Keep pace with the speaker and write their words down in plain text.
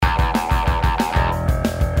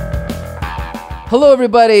Hello,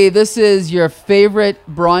 everybody. This is your favorite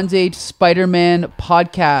Bronze Age Spider-Man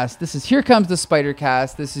podcast. This is Here Comes the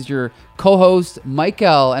Spider-Cast. This is your co-host, Mike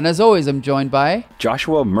L. And as always, I'm joined by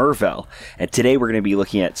Joshua Mervell. And today we're going to be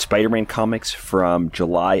looking at Spider-Man comics from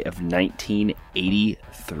July of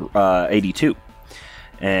 1982.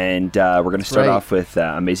 And we're going to start off with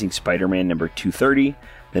Amazing Spider-Man number 230,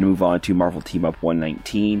 then move on to Marvel Team Up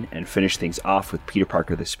 119, and finish things off with Peter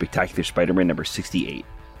Parker, the Spectacular Spider-Man number 68.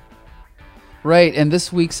 Right, and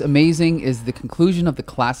this week's Amazing is the conclusion of the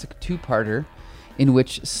classic two-parter in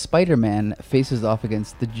which Spider-Man faces off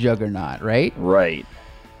against the Juggernaut, right? Right.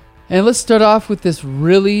 And let's start off with this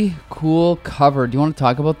really cool cover. Do you want to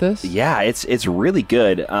talk about this? Yeah, it's really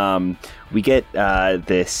good. We get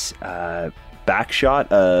this back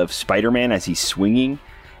shot of Spider-Man as he's swinging,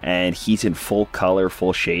 and he's in full color,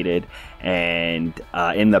 full shaded, and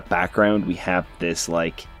in the background we have this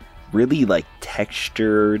really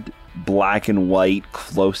textured black and white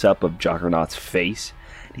close-up of Juggernaut's face.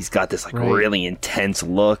 He's got this really intense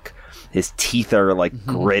look. His teeth are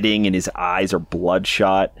gritting and his eyes are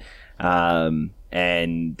bloodshot,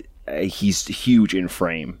 and he's huge in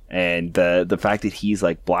frame. And the fact that he's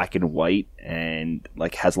black and white and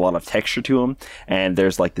has a lot of texture to him, and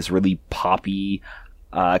there's this really poppy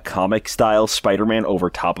comic style Spider-Man over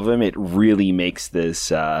top of him, it really makes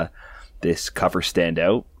this this cover stand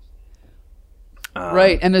out.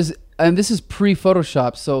 Right, and this is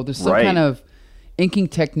pre-Photoshop, so there's some kind of inking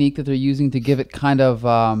technique that they're using to give it kind of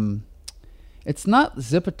it's not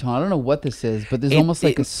Zipatone. I don't know what this is, but there's almost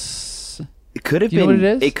it could have been. What it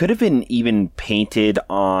is? It could have been even painted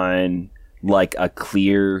on a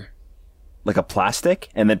clear, a plastic,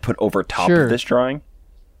 and then put over top of this drawing.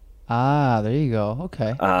 Ah, there you go.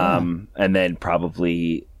 Okay. And then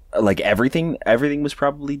probably everything was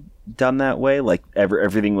probably done that way.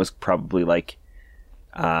 Everything was probably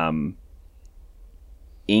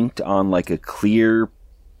inked on a clear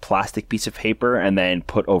plastic piece of paper and then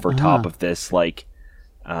put over top of this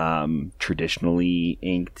traditionally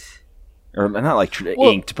inked, or not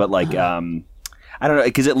inked, but I don't know,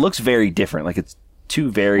 because it looks very different. It's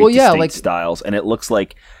two very distinct styles, and it looks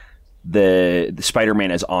like the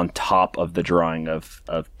Spider-Man is on top of the drawing of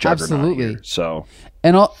Juggernaut. Absolutely. Here. So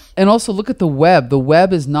and also look at the web. The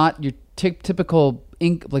web is not your typical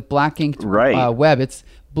ink, black inked web. It's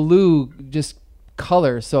blue, just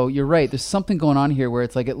color. So you're right. There's something going on here where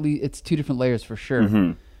it's at least it's two different layers for sure.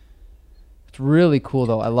 Mm-hmm. It's really cool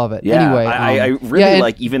though. I love it. Yeah, anyway, I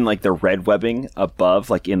really even the red webbing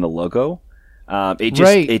above, in the logo.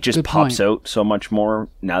 It just pops out so much more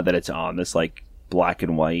now that it's on this black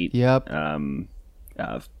and white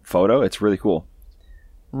photo. It's really cool.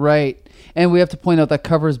 Right. And we have to point out that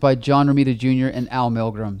cover is by John Romita Jr. and Al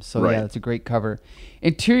Milgrom. So yeah, it's a great cover.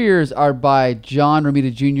 Interiors are by John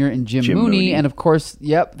Romita Jr. and Jim Mooney. And of course,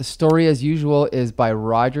 the story as usual is by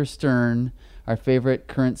Roger Stern, our favorite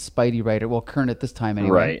current Spidey writer. Well, current at this time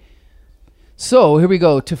anyway. Right. So here we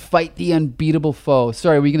go, to fight the unbeatable foe.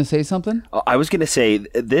 Sorry, were you going to say something? I was going to say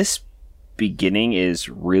this beginning is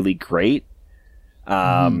really great.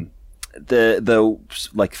 The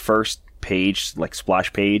first page,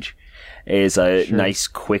 splash page, is a nice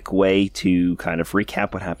quick way to kind of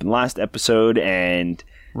recap what happened last episode and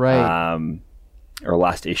or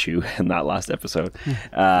last issue, not last episode.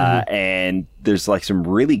 And there's some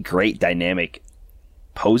really great dynamic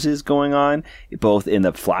poses going on, both in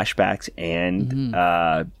the flashbacks and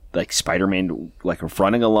Spider-Man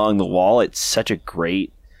running along the wall. It's such a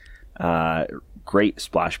great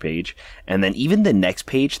splash page. And then even the next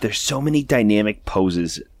page, there's so many dynamic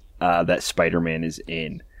poses that Spider-Man is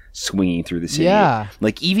in, swinging through the city. Yeah.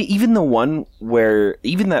 Even the one where,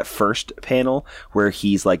 even that first panel where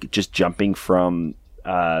he's just jumping from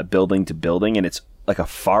building to building, and it's a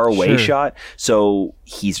far away shot, so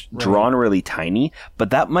he's drawn really tiny,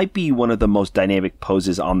 but that might be one of the most dynamic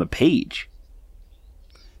poses on the page.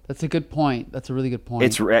 That's a good point. That's a really good point.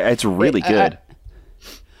 It's really good.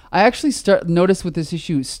 I actually noticed with this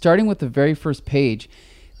issue, starting with the very first page,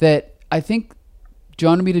 that I think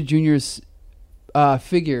John Romita Jr.'s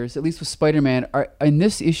figures, at least with Spider-Man, are in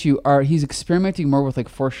this issue he's experimenting more with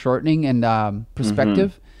foreshortening and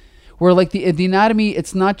perspective, where the anatomy,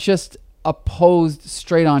 it's not just a posed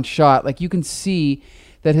straight on shot. You can see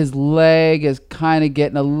that his leg is kind of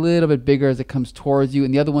getting a little bit bigger as it comes towards you,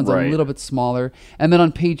 and the other one's a little bit smaller. And then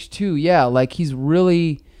on page 2, he's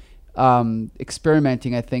really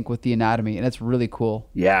experimenting, I think, with the anatomy, and it's really cool.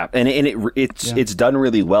 Yeah, and it's done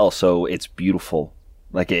really well, so it's beautiful.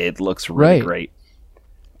 It looks really great.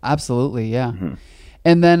 Absolutely, yeah. Mm-hmm.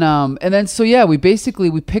 And then so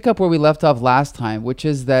we pick up where we left off last time, which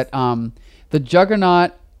is that the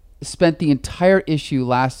Juggernaut spent the entire issue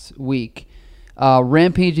last week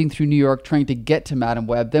rampaging through New York trying to get to Madame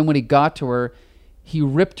Web. Then when he got to her, he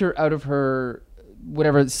ripped her out of her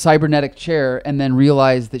whatever cybernetic chair and then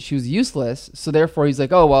realized that she was useless. So therefore he's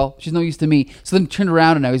like, oh, well, she's no use to me. So then turned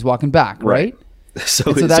around and now he's walking back, right?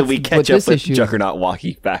 So we catch up with Juggernaut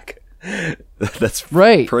walking back. That's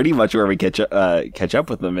right. Pretty much where we catch up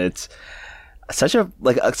with them. It's such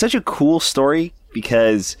a cool story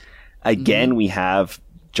because again we have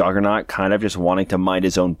Juggernaut kind of just wanting to mind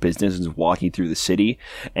his own business and walking through the city,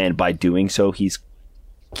 and by doing so he's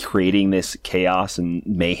creating this chaos and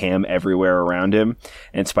mayhem everywhere around him,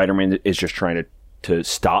 and Spider-Man is just trying to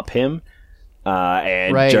stop him,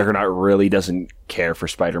 and right. Juggernaut really doesn't care for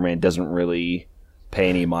Spider-Man, doesn't really pay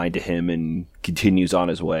any mind to him, and continues on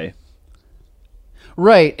his way.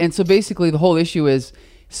 Right, and so basically the whole issue is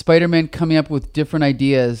Spider-Man coming up with different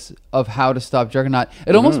ideas of how to stop Juggernaut.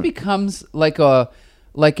 It almost becomes like a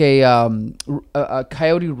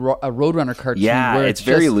Coyote Roadrunner cartoon. Yeah, where it's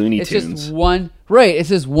very just, Looney Tunes. It's just one, right? It's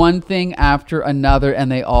just one thing after another,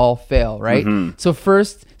 and they all fail. Right. Mm-hmm. So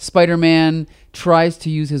first, Spider-Man tries to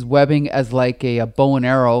use his webbing as like a bow and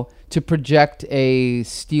arrow to project a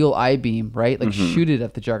steel I-beam, right? Like shoot it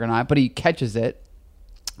at the Juggernaut, but he catches it,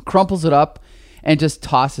 crumples it up, and just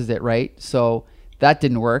tosses it. Right. So that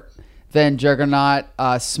didn't work. Then Juggernaut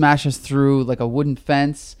smashes through like a wooden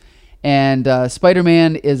fence. And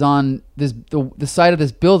Spider-Man is on the side of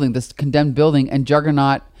this building, this condemned building, and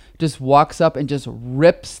Juggernaut just walks up and just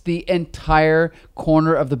rips the entire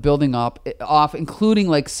corner of the building off, including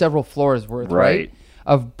like several floors worth, right?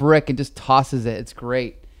 Of brick, and just tosses it. It's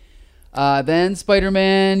great. Then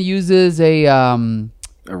Spider-Man uses a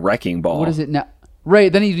wrecking ball. What is it now?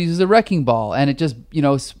 Right. Then he uses a wrecking ball, and it just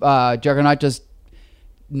Juggernaut just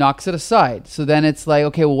knocks it aside. So then it's like,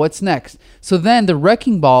 okay, well, what's next? So then the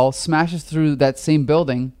wrecking ball smashes through that same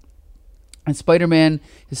building, and Spider-Man,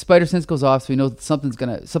 his spider sense goes off, so he knows something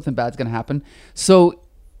bad's gonna happen. So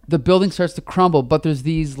the building starts to crumble, but there's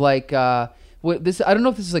these like I don't know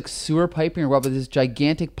if this is like sewer piping or what, but this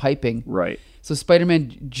gigantic piping. Right. So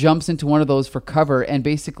Spider-Man jumps into one of those for cover, and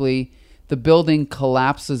basically the building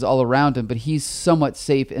collapses all around him, but he's somewhat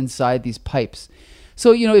safe inside these pipes.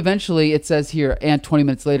 So, eventually it says here, and 20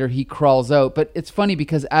 minutes later, he crawls out. But it's funny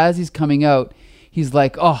because as he's coming out, he's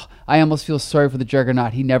like, oh, I almost feel sorry for the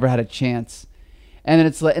Juggernaut. He never had a chance. And then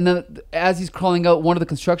it's like, and then as he's crawling out, one of the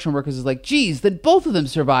construction workers is like, geez, then both of them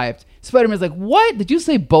survived. Spider-Man's like, what? Did you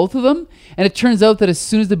say both of them? And it turns out that as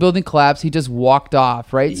soon as the building collapsed, he just walked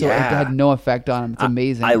off, right? So it had no effect on him. It's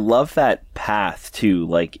amazing. I love that path, too.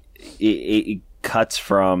 Like, it cuts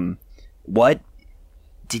from what?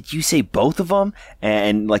 Did you say both of them?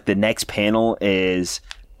 And like the next panel is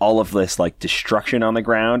all of this like destruction on the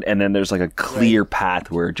ground, and then there's like a clear path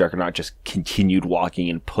where Juggernaut just continued walking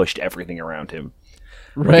and pushed everything around him.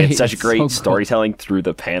 Right, it's such great storytelling through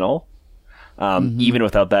the panel. Even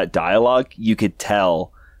without that dialogue, you could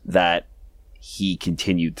tell that he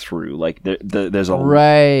continued through. Like there's a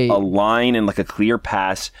line and like a clear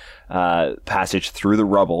passage through the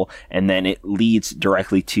rubble, and then it leads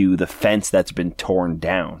directly to the fence that's been torn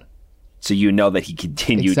down. So you know that he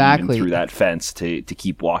continued even through that fence to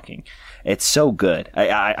keep walking. It's so good.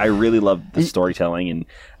 I really love the storytelling, and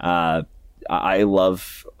I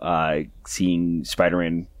love seeing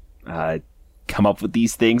Spider-Man come up with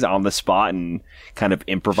these things on the spot and kind of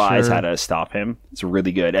improvise how to stop him. It's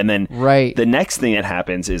really good. And then the next thing that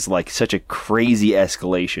happens is like such a crazy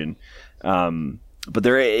escalation. But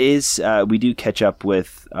there is, we do catch up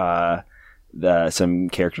with some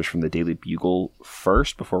characters from the Daily Bugle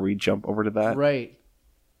first before we jump over to that. Right.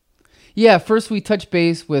 Yeah, first we touch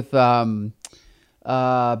base with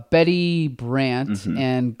Betty Brant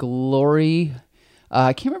and Glory.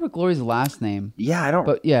 I can't remember Glory's last name. Yeah, I don't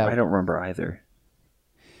remember either.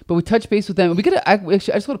 But we touch base with them. I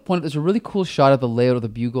just want to point out there's a really cool shot of the layout of the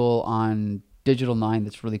Bugle on Digital 9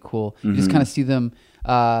 that's really cool. You just kind of see them.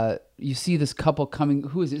 You see this couple coming.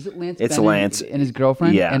 Who is it? Is it Lance? It's Bennett Lance and his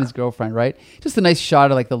girlfriend. Yeah, and his girlfriend. Right. Just a nice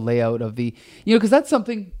shot of like the layout of the. Because that's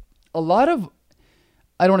something a lot of.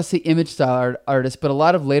 I don't want to say image style artists, but a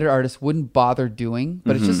lot of later artists wouldn't bother doing.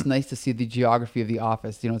 But it's just nice to see the geography of the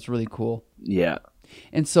office. It's really cool. Yeah.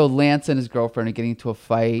 And so Lance and his girlfriend are getting into a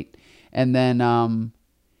fight, and then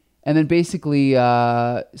basically,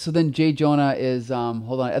 so then Jay Jonah is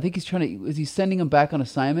hold on, I think is he sending him back on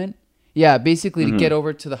assignment? Yeah, basically to get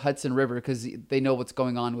over to the Hudson River because they know what's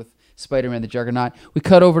going on with Spider-Man the Juggernaut. We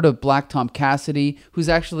cut over to Black Tom Cassidy, who's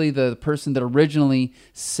actually the person that originally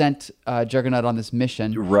sent Juggernaut on this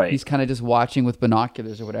mission. Right. He's kind of just watching with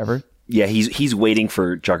binoculars or whatever. Yeah, he's waiting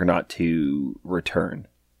for Juggernaut to return.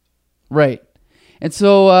 Right. And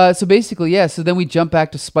so basically, yeah. So then we jump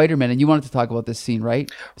back to Spider-Man, and you wanted to talk about this scene,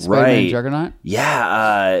 right? Spider-Man Right. and Juggernaut.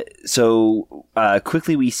 Yeah. So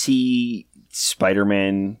quickly we see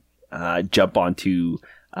Spider-Man jump onto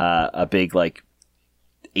a big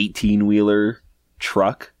 18-wheeler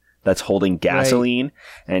truck that's holding gasoline,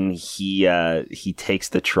 and he takes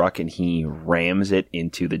the truck and he rams it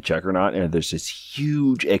into the Juggernaut, and there's this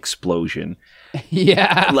huge explosion.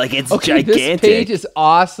 Yeah, It's okay, gigantic. This page is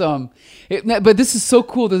awesome, but this is so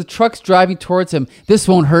cool. The truck's driving towards him. This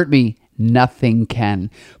won't hurt me. Nothing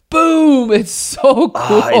can. Boom! It's so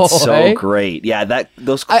cool. It's so right? great. Yeah,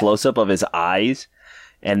 those close up of his eyes,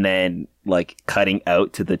 and then cutting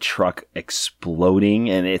out to the truck exploding,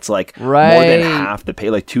 and it's more than half the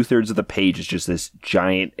page, 2/3 of the page is just this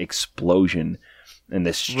giant explosion and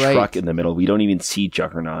this truck in the middle. We don't even see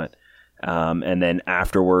Juggernaut. And then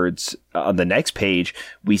afterwards, on the next page,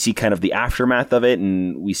 we see kind of the aftermath of it,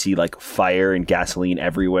 and we see fire and gasoline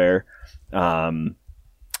everywhere. Well,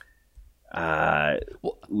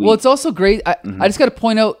 it's also great. I just got to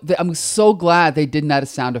point out that I'm so glad they didn't add a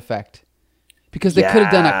sound effect, because they could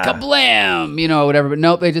have done a kablam, whatever. But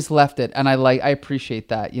nope, they just left it, and I appreciate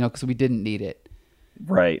that, because we didn't need it.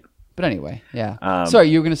 Right. But anyway, yeah. Sorry,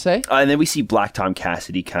 you were gonna say? And then we see Black Tom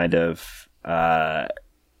Cassidy kind of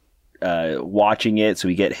watching it, so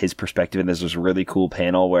we get his perspective, and there's this really cool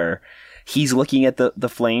panel where he's looking at the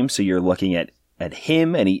flame, so you're looking at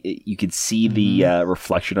him, and you can see the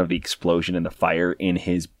reflection of the explosion and the fire in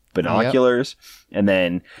his binoculars. Yep. And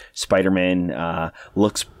then Spider-Man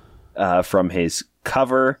looks from his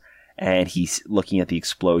cover, and he's looking at the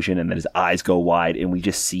explosion, and then his eyes go wide, and we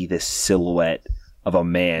just see this silhouette of a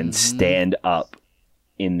man stand up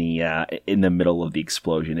in the middle of the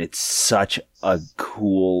explosion. It's such a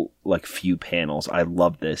cool few panels. I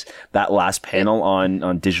love this. That last panel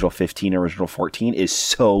on Digital 15, Original 14 is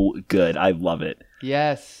so good. I love it.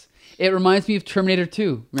 Yes. It reminds me of Terminator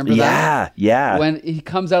 2. Remember that? Yeah. When he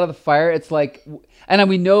comes out of the fire, it's and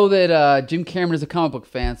we know that Jim Cameron is a comic book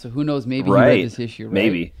fan, so who knows, maybe he read this issue, right?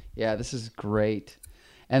 Maybe. Yeah, this is great.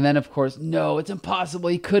 And then, of course, no, it's impossible.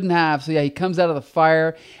 He couldn't have. So, yeah, he comes out of the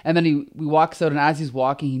fire, and then he walks out, and as he's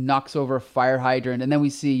walking, he knocks over a fire hydrant. And then we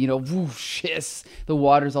see, whoosh, hiss, the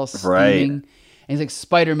water's all steaming. Right. And he's like,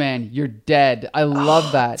 Spider-Man, you're dead. I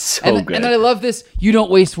love that. So good. And then I love this. You don't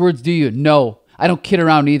waste words, do you? No. I don't kid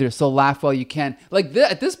around either, so laugh while you can.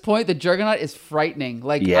 At this point, the Juggernaut is frightening.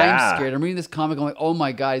 I'm scared. I'm reading this comic, I'm like, oh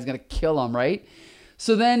my God, he's going to kill him, right?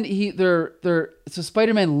 So then so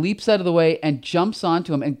Spider-Man leaps out of the way and jumps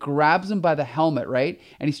onto him and grabs him by the helmet, right?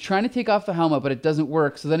 And he's trying to take off the helmet, but it doesn't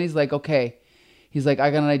work. So then he's like, okay. He's like, I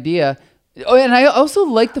got an idea. Oh, and I also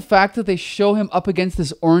like the fact that they show him up against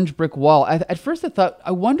this orange brick wall. At first I thought,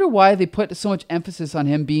 I wonder why they put so much emphasis on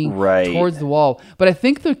him being towards the wall. But I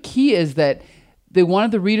think the key is that they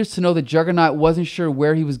wanted the readers to know that Juggernaut wasn't sure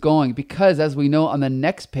where he was going, because, as we know on the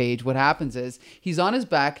next page, what happens is he's on his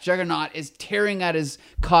back. Juggernaut is tearing at his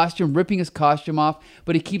costume, ripping his costume off,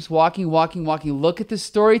 but he keeps walking. Look at the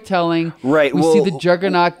storytelling. Right. We see the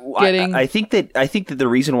Juggernaut getting. I think that the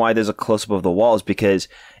reason why there's a close up of the wall is because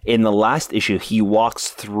in the last issue he walks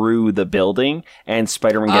through the building and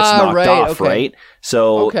Spider-Man gets knocked off. Okay. Right.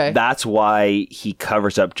 So that's why he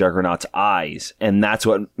covers up Juggernaut's eyes, and that's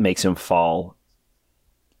what makes him fall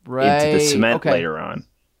into the cement later on.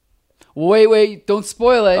 Wait, don't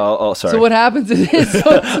spoil it. Oh, sorry. So what happens is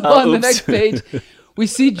on the next page, we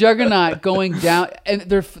see Juggernaut going down, and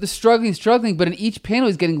they're struggling, but in each panel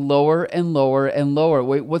he's getting lower and lower and lower.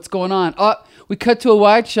 Wait, what's going on? Oh, we cut to a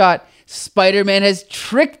wide shot. Spider-Man has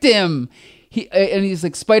tricked him. He's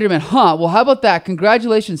like, Spider-Man, huh? Well, how about that?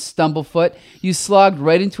 Congratulations, Stumblefoot. You slogged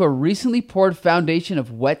right into a recently poured foundation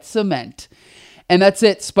of wet cement. And that's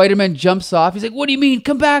it. Spider-Man jumps off. He's like, what do you mean?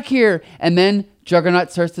 Come back here. And then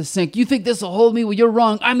Juggernaut starts to sink. You think this will hold me? Well, you're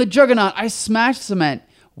wrong. I'm the Juggernaut. I smashed cement.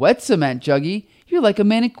 Wet cement, Juggy. You're like a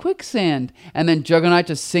man in quicksand. And then Juggernaut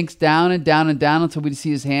just sinks down and down and down until we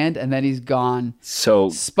see his hand, and then he's gone. So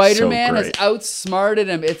Spider-Man has outsmarted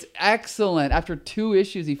him. It's excellent. After 2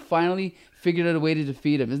 issues, he finally figured out a way to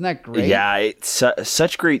defeat him. Isn't that great? Yeah, it's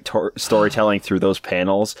such great storytelling through those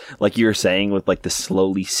panels. Like you were saying, with the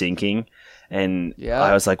slowly sinking. And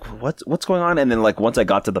I was like, what's going on? And then once I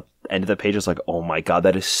got to the end of the page, I was like, oh my God,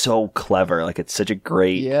 that is so clever. It's such a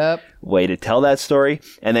great way to tell that story.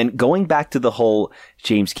 And then going back to the whole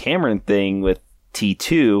James Cameron thing with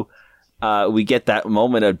T2, we get that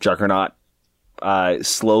moment of Juggernaut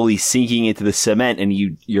slowly sinking into the cement, and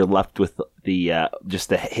you're left with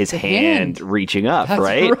his hand reaching up. That's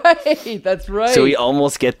right. That's right. So we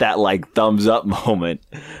almost get that thumbs up moment.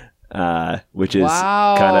 which is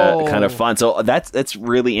Wow. kind of fun. So that's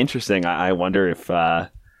really interesting. I wonder if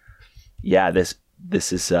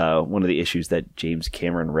this is one of the issues that James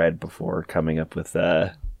Cameron read before coming up with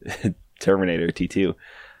Terminator T2.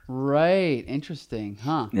 Right. Interesting.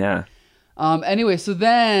 Huh. Yeah. Anyway, so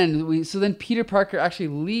then Peter Parker actually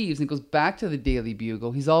leaves and goes back to the Daily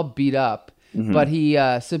Bugle. He's all beat up, but he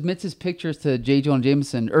submits his pictures to J. Jonah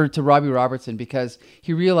Jameson or to Robbie Robertson because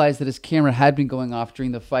he realized that his camera had been going off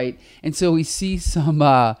during the fight, and so we see some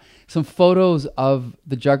photos of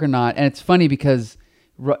the Juggernaut, and it's funny because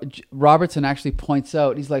Robertson actually points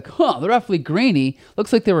out, he's like, they're awfully grainy.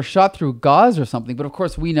 Looks like they were shot through gauze or something. But of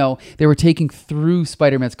course, we know they were taking through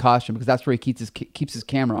Spider-Man's costume because that's where he keeps his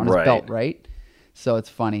camera on his belt, right? So it's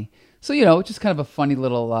funny. So, just kind of a funny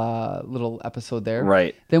little episode there.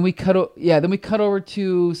 Right. Then we cut over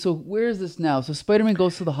to, so where is this now? So Spider-Man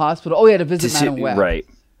goes to the hospital. Oh, yeah, to visit Madam Web.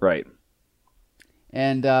 Right.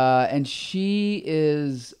 And she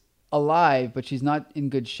is alive, but she's not in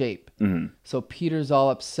good shape. So Peter's all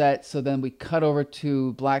upset. So then we cut over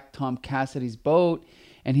to Black Tom Cassidy's boat,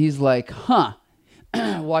 and he's like,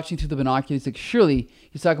 watching through the binoculars. He's like, surely,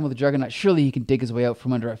 he's talking about the Juggernaut, surely he can dig his way out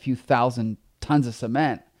from under a few thousand tons of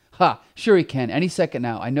cement. Sure he can. Any second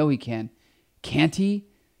now. I know he can. Can't he?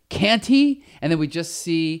 And then we just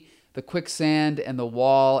see the quicksand and the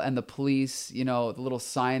wall and the police, the little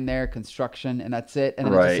sign there, construction, and that's it. And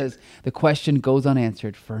then it just says, the question goes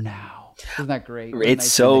unanswered for now. Isn't that great? It's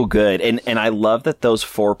nice so good. And I love that those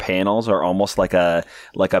 4 panels are almost like a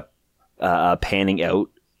panning out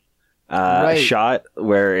shot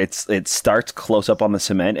where it starts close up on the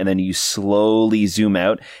cement and then you slowly zoom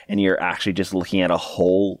out and you're actually just looking at a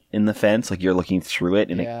hole in the fence. Like you're looking through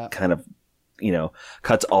it and it kind of,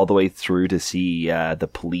 cuts all the way through to see the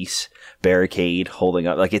police barricade holding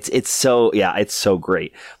up. Like it's so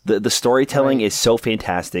great. The storytelling is so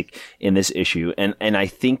fantastic in this issue. And I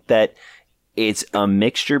think that it's a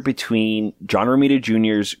mixture between John Romita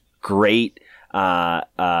Jr.'s great,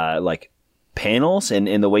 like panels and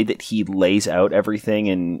in the way that he lays out everything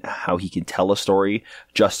and how he can tell a story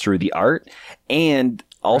just through the art, and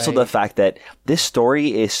also the fact that this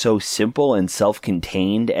story is so simple and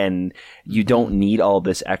self-contained and you don't need all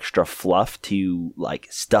this extra fluff to like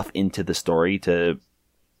stuff into the story to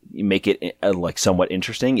make it like somewhat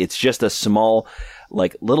interesting. It's just a small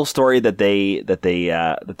like little story that they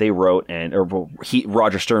wrote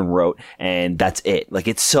Roger Stern wrote, and that's it. Like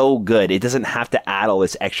it's so good. It doesn't have to add all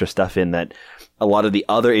this extra stuff in that a lot of the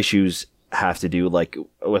other issues have to do. Like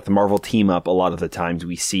with Marvel Team Up, a lot of the times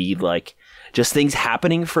we see like just things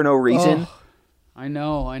happening for no reason. Oh, I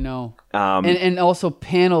know. And also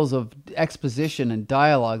panels of exposition and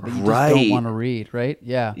dialogue that you just don't want to read, right?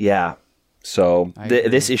 Yeah. Yeah. So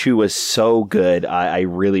this issue was so good. I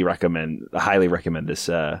highly recommend this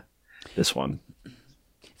one.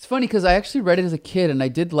 It's funny because I actually read it as a kid and I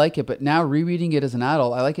did like it, but now rereading it as an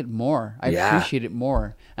adult, I like it more. I appreciate it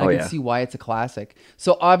more. And I can see why it's a classic.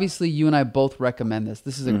 So obviously you and I both recommend this.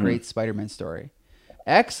 This is a great Spider-Man story.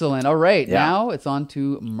 Excellent. All right. Yeah. Now it's on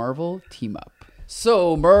to Marvel Team Up.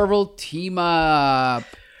 So Marvel Team Up.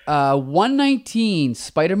 119,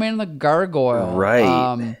 Spider-Man and the Gargoyle. Right.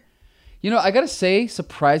 I got to say,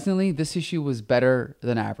 surprisingly, this issue was better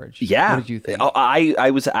than average. Yeah. What did you think? I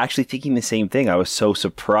was actually thinking the same thing. I was so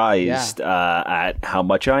surprised at how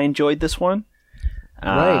much I enjoyed this one.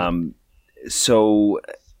 So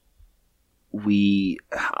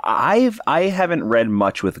I haven't read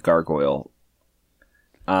much with Gargoyle.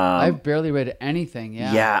 I've barely read anything.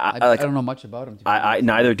 Yeah. I don't know much about him.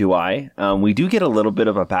 Neither do I. We do get a little bit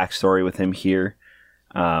of a backstory with him here.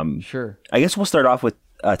 Sure. I guess we'll start off with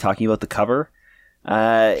talking about the cover.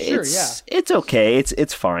 It's okay.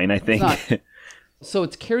 It's fine, I think. So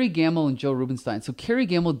it's Kerry Gamble and Joe Rubinstein. So Kerry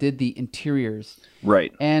Gamble did the interiors.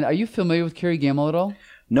 Right. And are you familiar with Kerry Gamble at all?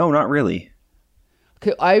 No, not really.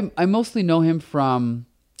 Okay, I mostly know him from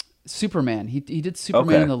Superman. He did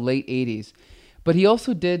Superman in the late 80s. But he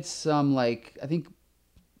also did some, like, I think,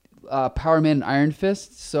 Power Man and Iron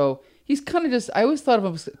Fist. So he's kind of just, I always thought of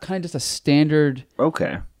him as kind of just a standard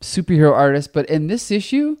superhero artist. But in this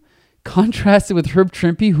issue, contrasted with Herb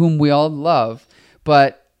Trimpe, whom we all love,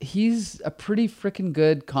 but he's a pretty freaking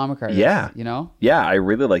good comic artist. Yeah. Yeah, I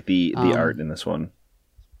really like the art in this one.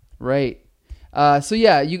 Right. I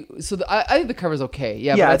think the cover's okay.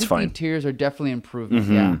 Yeah, but I think fine. The interiors are definitely improving.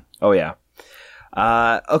 Mm-hmm. Yeah. Oh, yeah.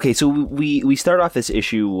 Okay, so we start off this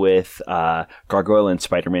issue with Gargoyle and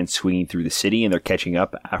Spider-Man swinging through the city, and they're catching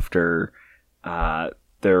up after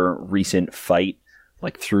their recent fight,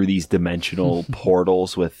 like through these dimensional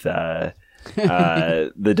portals with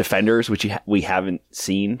the Defenders, which we haven't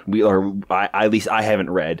seen. At least I haven't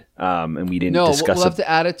read, and we didn't discuss. We'll have to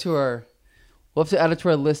add it to our. We'll have to add it to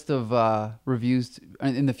our list of reviews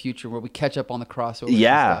in the future where we catch up on the crossover.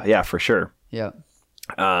 Yeah, for sure. Yeah.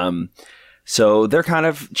 So they're kind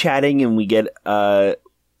of chatting, and we get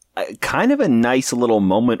kind of a nice little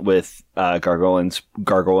moment with Gargoyle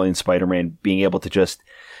and Spider-Man being able to just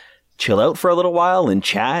chill out for a little while and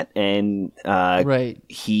chat. And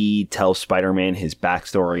he tells Spider-Man his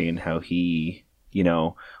backstory and how he,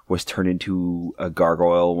 was turned into a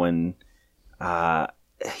gargoyle when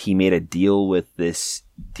he made a deal with this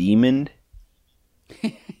demon.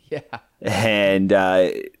 Yeah. And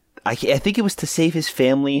I think it was to save his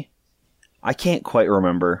family. I can't quite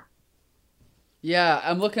remember. Yeah,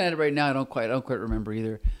 I'm looking at it right now. I don't quite remember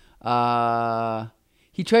either.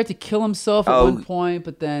 He tried to kill himself at one point,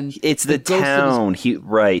 but then it's the town. He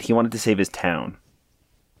wanted to save his town.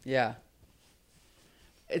 Yeah.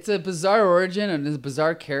 It's a bizarre origin and it's a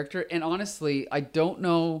bizarre character, and honestly, I don't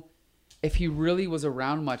know if he really was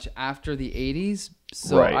around much after the 80s.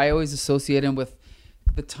 So I always associate him with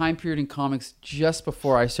the time period in comics just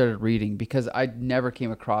before I started reading, because I never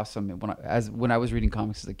came across him when I was reading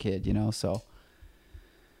comics as a kid, so.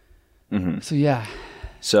 Mm-hmm. So yeah.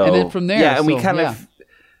 So and then from there, and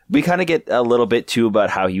we kind of get a little bit too about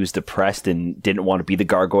how he was depressed and didn't want to be the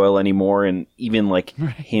gargoyle anymore, and even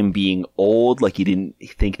him being old, like he didn't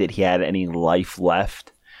think that he had any life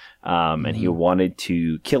left, and he wanted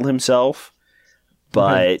to kill himself.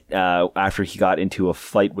 But after he got into a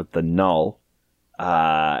fight with the Null,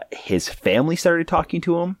 his family started talking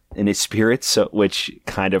to him in his spirits, which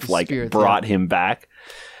kind of brought him back.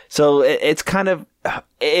 So it's kind of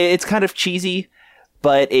cheesy,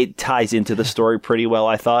 but it ties into the story pretty well,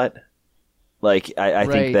 I thought. I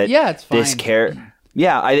think that it's fine. this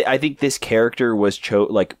I think this character was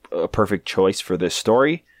a perfect choice for this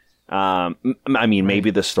story.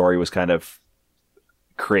 Maybe the story was kind of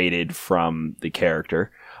created from the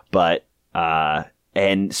character, but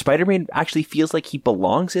and Spider-Man actually feels like he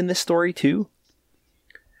belongs in this story too.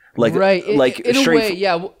 In a way,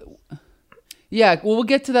 yeah. Yeah, well, we'll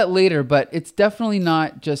get to that later, but it's definitely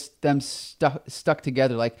not just them stuck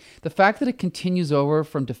together. Like, the fact that it continues over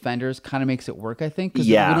from Defenders kind of makes it work, I think, because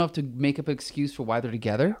we don't have to make up an excuse for why they're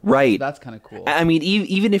together. Right. So that's kind of cool. I mean,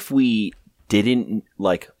 even if we didn't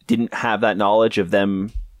have that knowledge of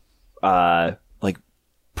them, the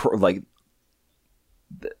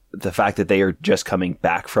fact that they are just coming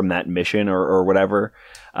back from that mission or whatever,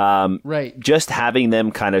 just having them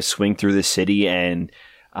kind of swing through the city and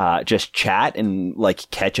just chat and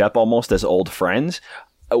catch up almost as old friends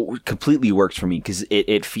completely works for me, because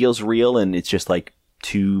it feels real, and it's just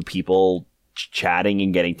two people chatting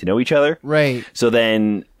and getting to know each other. Right. So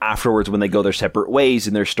then afterwards, when they go their separate ways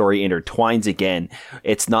and their story intertwines again,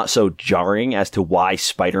 it's not so jarring as to why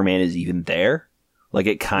Spider-Man is even there.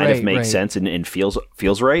 It kind of makes sense and feels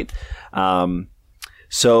right.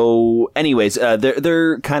 So anyways,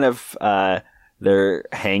 they're kind of their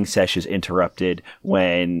hang sesh is interrupted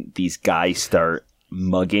when these guys start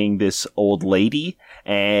mugging this old lady,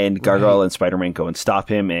 and Gargoyle and Spider-Man go and stop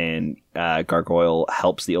him, and Gargoyle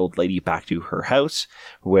helps the old lady back to her house,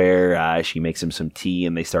 where she makes him some tea,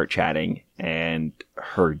 and they start chatting, and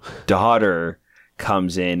her daughter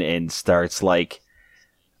comes in and starts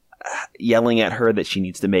yelling at her that she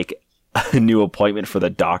needs to make a new appointment for the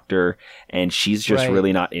doctor, and she's just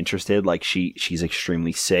really not interested. She's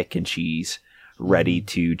extremely sick, and she's ready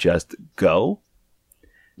to just go.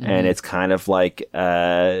 And it's kind of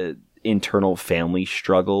internal family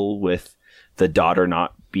struggle with the daughter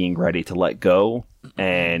not being ready to let go,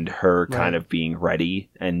 and her kind of being ready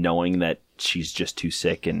and knowing that she's just too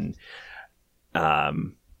sick, and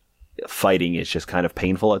fighting is just kind of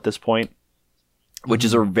painful at this point, which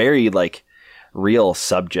is a very real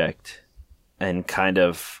subject and kind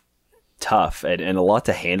of tough and a lot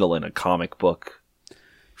to handle in a comic book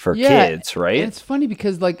for kids, right? And it's funny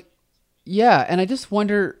because and I just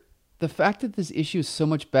wonder, the fact that this issue is so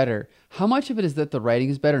much better, how much of it is that the writing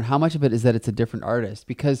is better and how much of it is that it's a different artist?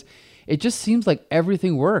 Because it just seems like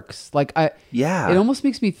everything works. It almost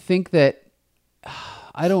makes me think that,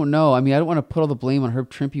 I don't know. I mean, I don't want to put all the blame on Herb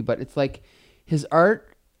Trimpe, but it's his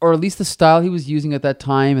art, or at least the style he was using at that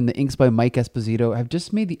time, and the inks by Mike Esposito have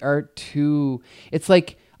just made the art too, it's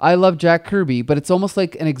I love Jack Kirby, but it's almost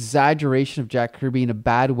like an exaggeration of Jack Kirby in a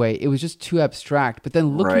bad way. It was just too abstract. But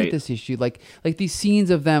then looking at this issue, like these scenes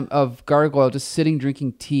of Gargoyle just sitting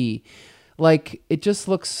drinking tea, it just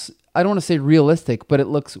looks, I don't want to say realistic, but it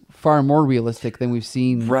looks far more realistic than we've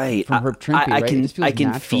seen from Herb Trimpe. I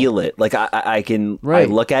can feel it. I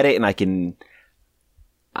look at it and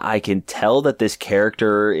I can tell that this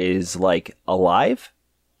character is like alive.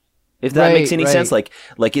 If that Right, makes any right. sense, like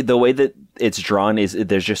the way that it's drawn is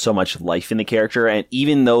there's just so much life in the character, and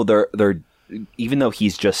even though even though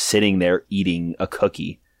he's just sitting there eating a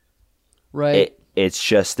cookie, Right. it's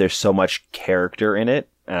just there's so much character in it.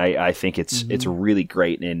 And I think it's really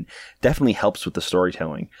great and definitely helps with the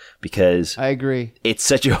storytelling because I agree. it's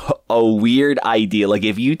such a weird idea. Like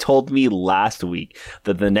if you told me last week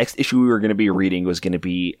that the next issue we were going to be reading was going to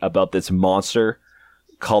be about this monster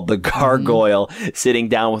called the Gargoyle sitting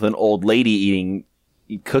down with an old lady eating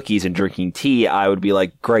cookies and drinking tea, I would be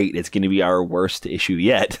like, great, it's going to be our worst issue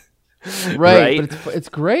yet. Right. But it's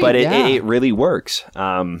great. But yeah. it really works.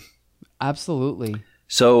 Absolutely.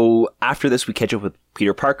 So after this, we catch up with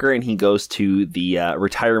Peter Parker, and he goes to the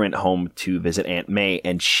retirement home to visit Aunt May,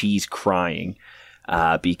 and she's crying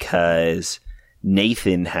because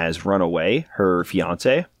Nathan has run away, her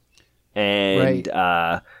fiance.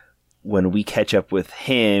 And when we catch up with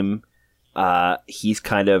him, he's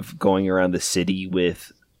kind of going around the city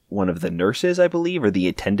with one of the nurses, I believe, or the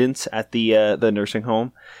attendants at the nursing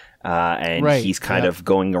home. And he's kind of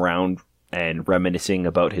going around and reminiscing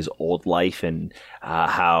about his old life and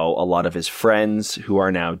how a lot of his friends who are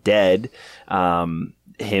now dead,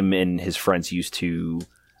 him and his friends used to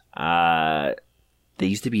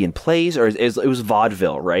be in plays, or it was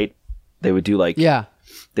vaudeville, right? They would do like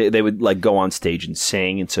they would like go on stage and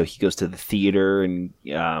sing, and so he goes to the theater and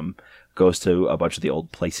goes to a bunch of the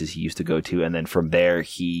old places he used to go to, and then from there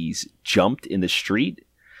he's jumped in the street.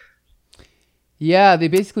 Yeah, they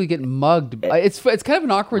basically get mugged. It's kind of an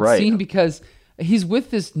awkward scene because he's with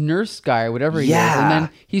this nurse guy or whatever he is, and then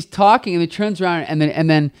he's talking, and he turns around, and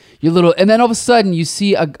then all of a sudden you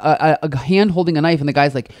see a hand holding a knife, and the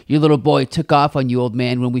guy's like, "Your little boy took off on you, old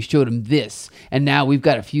man, when we showed him this, and now we've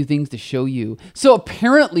got a few things to show you." So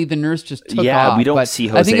apparently the nurse just took off. Yeah, we don't see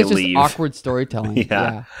Jose I think it's leave. just awkward storytelling.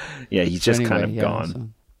 Yeah, he's just kind of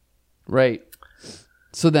gone. Right.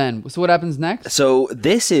 So what happens next? So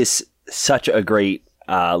this is such a great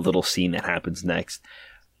little scene that happens next.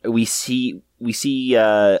 We see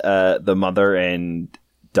the mother and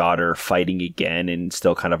daughter fighting again and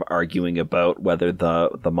still kind of arguing about whether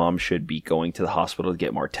the mom should be going to the hospital to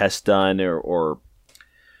get more tests done or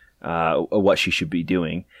what she should be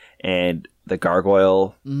doing. And the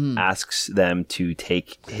gargoyle asks them to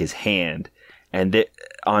take his hand. And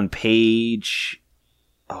on page...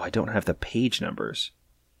 Oh, I don't have the page numbers.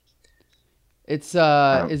 It's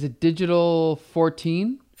is it digital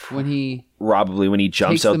 14 when he probably when he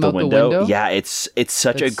jumps out the window? Yeah, it's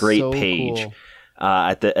such a great so page. Cool.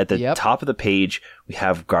 At the top of the page, we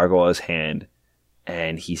have Gargoyle's hand,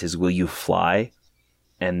 and he says, "Will you fly?"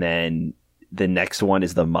 And then the next one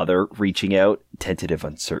is the mother reaching out, tentative,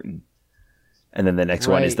 uncertain. And then the next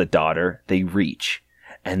one is the daughter. They reach,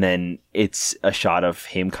 and then it's a shot of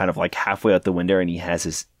him kind of like halfway out the window, and he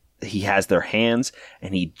has their hands,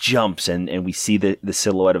 and he jumps, and we see the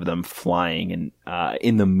silhouette of them flying and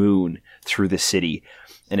in the moon through the city,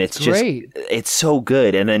 and it's great. It's so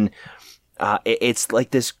good. And then it's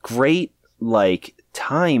like this great like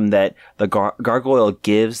time that the gargoyle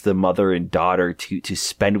gives the mother and daughter to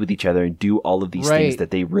spend with each other and do all of these things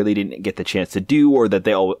that they really didn't get the chance to do, or that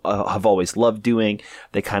they have always loved doing.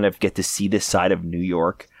 They kind of get to see this side of New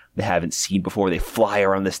York they haven't seen before. They fly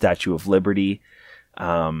around the Statue of Liberty.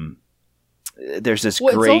 There's this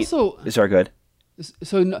great. Sorry, go ahead.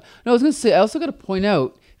 So no, I was going to say, I also got to point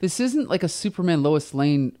out, this isn't like a Superman Lois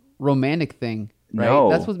Lane romantic thing, right? No.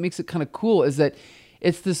 That's what makes it kind of cool, is that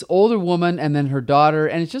it's this older woman and then her daughter,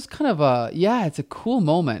 and it's just kind of it's a cool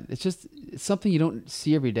moment. It's something you don't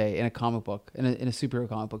see every day in a comic book, in a superhero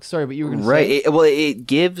comic book. Sorry, but you were going to say.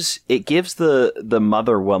 It gives the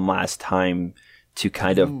mother one last time to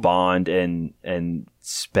kind of bond and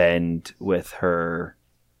spend with her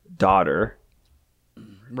daughter.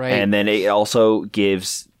 Right. And then it also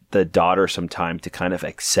gives the daughter some time to kind of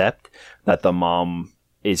accept that the mom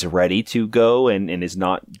is ready to go and is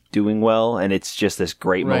not doing well. And it's just this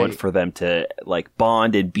great moment for them to like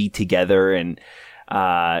bond and be together and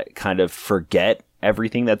kind of forget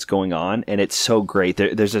everything that's going on. And it's so great.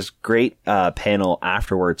 There's this great panel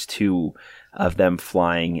afterwards too of them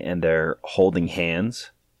flying and they're holding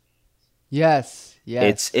hands. Yes.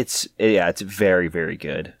 It's very, very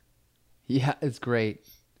good. Yeah, it's great.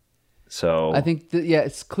 So I think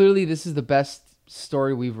it's clearly this is the best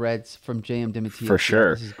story we've read from J.M. DeMatteis. For sure.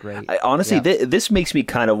 Yeah, this is great. Honestly, this makes me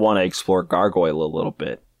kind of want to explore Gargoyle a little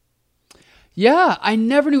bit. Yeah, I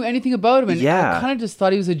never knew anything about him, and Yeah. I kind of just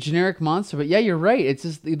thought he was a generic monster. But yeah, you're right. It's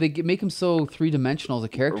just they make him so three-dimensional as a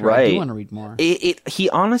character. Right. I do want to read more. He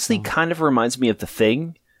honestly kind of reminds me of The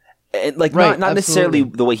Thing, And like Right, not necessarily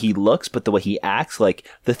absolutely. the way he looks, but the way he acts. Like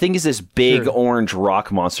the thing is this big Sure. orange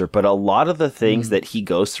rock monster, but a lot of the things that he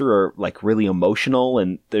goes through are like really emotional,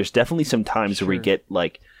 and there's definitely some times where we Sure. get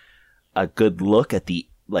like a good look at the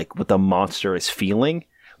like what the monster is feeling,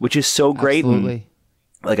 which is so great and Absolutely.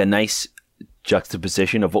 like a nice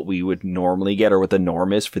juxtaposition of what we would normally get or what the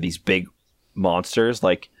norm is for these big monsters,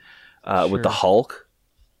 like with the Sure. Hulk.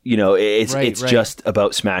 You know, it's Right, it's right. just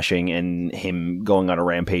about smashing and him going on a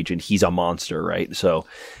rampage, and he's a monster, right? So,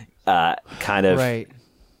 kind of Right.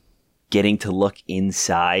 getting to look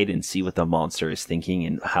inside and see what the monster is thinking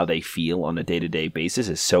and how they feel on a day-to-day basis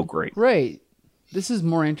is so great. Right. This is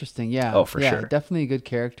more interesting. Yeah. Oh, for yeah, sure. Definitely a good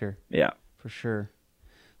character. Yeah, For sure.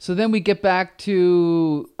 So then we get back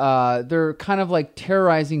to they're kind of like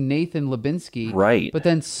terrorizing Nathan Lubinsky, Right. But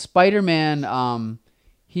then Spider-Man,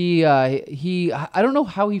 he I don't know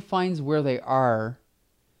how he finds where they are,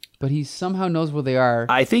 but he somehow knows where they are.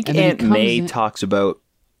 I think And then he Aunt comes May in- talks about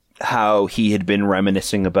how he had been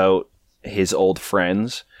reminiscing about his old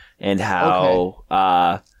friends and how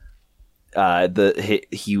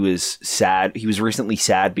he was sad. He was recently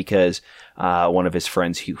sad because one of his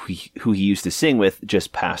friends who he used to sing with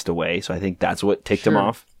just passed away. So I think that's what ticked him Sure.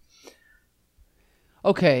 off.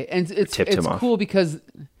 Okay, and it's Tipped him off. cool because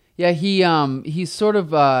he sort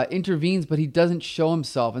of intervenes, but he doesn't show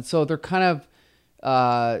himself, and so they're kind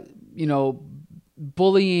of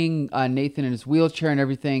bullying Nathan in his wheelchair and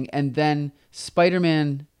everything, and then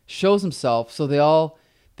Spider-Man shows himself, so they all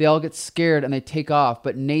get scared and they take off,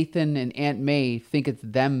 but Nathan and Aunt May think it's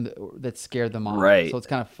them that scared them off. Right. So it's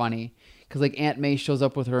kind of funny because like Aunt May shows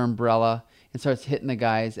up with her umbrella and starts hitting the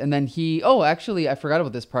guys, and then actually I forgot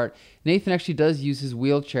about this part. Nathan actually does use his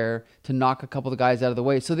wheelchair to knock a couple of the guys out of the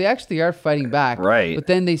way, so they actually are fighting back. Right. But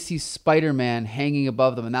then they see Spider-Man hanging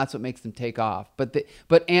above them, and that's what makes them take off. But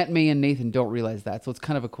Aunt May and Nathan don't realize that, so it's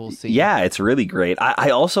kind of a cool scene. Yeah, it's really great. I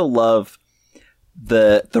also love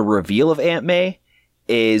the reveal of Aunt May.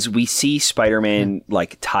 Is we see Spider-Man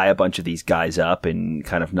like tie a bunch of these guys up and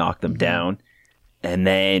kind of knock them down. And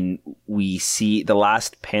then we see the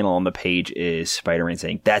last panel on the page is Spider-Man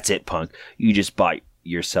saying, "That's it, punk. You just bought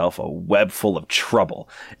yourself a web full of trouble."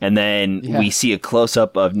 And then we see a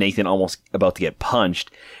close-up of Nathan almost about to get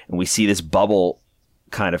punched. And we see this bubble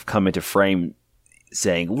kind of come into frame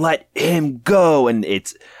saying, "Let him go." And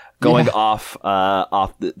it's going off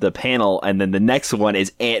the panel. And then the next one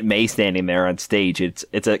is Aunt May standing there on stage. It's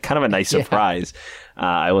a kind of a nice surprise.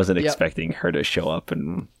 I wasn't expecting her to show up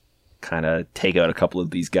and kind of take out a couple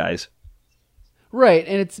of these guys. Right,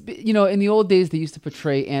 and it's, in the old days they used to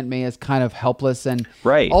portray Aunt May as kind of helpless, and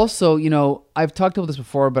Right. also, I've talked about this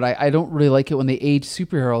before, but I don't really like it when they age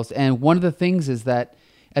superheroes, and one of the things is that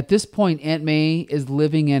at this point Aunt May is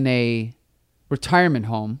living in a retirement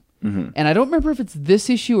home, and I don't remember if it's this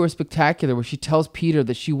issue or Spectacular where she tells Peter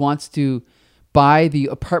that she wants to buy the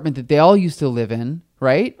apartment that they all used to live in,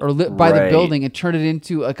 right? Or buy the Right. building and turn it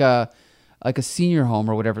into like a senior home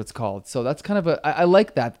or whatever it's called. So that's kind of I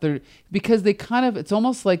like that. Because they kind of, it's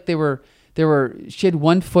almost like she had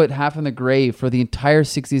 1 foot half in the grave for the entire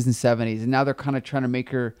 60s and 70s, and now they're kind of trying to make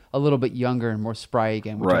her a little bit younger and more spry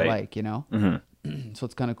again, which I Right. like, So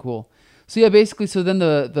it's kind of cool. So yeah, basically, so then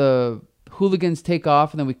the hooligans take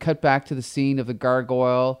off, and then we cut back to the scene of the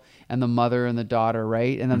gargoyle and the mother and the daughter,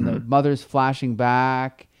 right? And then the mother's flashing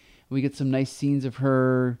back. We get some nice scenes of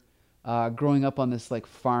her growing up on this like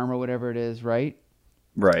farm or whatever it is, right?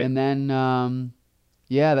 Right. And then,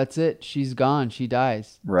 that's it. She's gone. She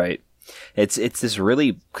dies. Right. It's this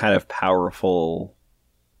really kind of powerful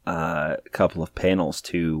couple of panels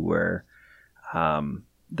too, where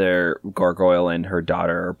their gargoyle and her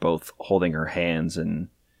daughter are both holding her hands, and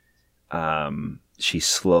she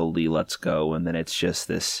slowly lets go, and then it's just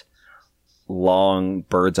this long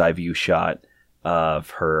bird's eye view shot of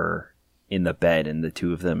her in the bed, and the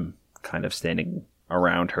two of them kind of standing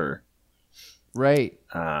around her. Right.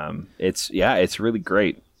 It's really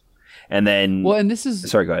great. And then, Well, and this is,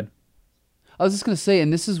 sorry, go ahead. I was just going to say,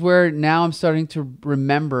 and this is where now I'm starting to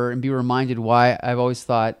remember and be reminded why I've always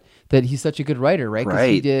thought that he's such a good writer, right? Because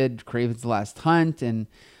he Right. did Kraven's Last Hunt and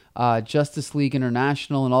Justice League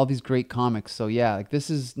International and all these great comics. So yeah, like this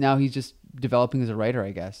is, now he's just developing as a writer,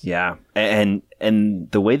 I guess. Yeah, and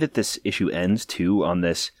the way that this issue ends too, on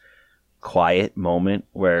this quiet moment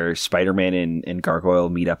where Spider-Man and Gargoyle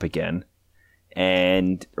meet up again,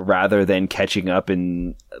 and rather than catching up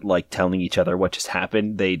and like telling each other what just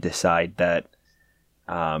happened, they decide that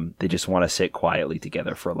they just want to sit quietly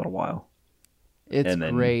together for a little while. It's And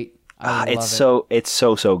then- great. I It's love it.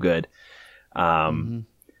 so good.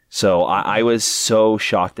 So I was so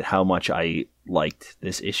shocked at how much I liked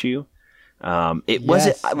this issue. It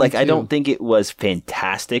wasn't Yes, like me I don't too. think it was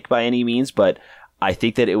fantastic by any means, but I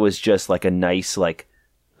think that it was just like a nice, like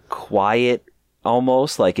quiet,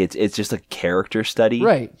 almost like it's just a character study,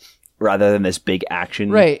 Right. rather than this big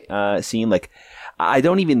action Right. scene. Like I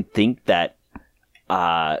don't even think that.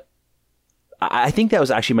 I think that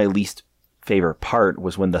was actually my least favorite part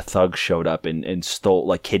was when the thugs showed up and stole,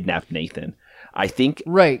 like, kidnapped Nathan. I think,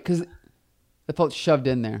 Right, because it felt shoved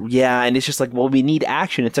in there. yeah, and it's just like, well, we need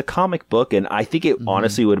action. It's a comic book, and I think it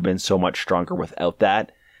honestly would have been so much stronger without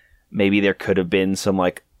that. Maybe there could have been some,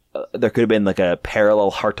 like, there could have been like a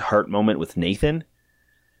parallel heart-to-heart moment with Nathan,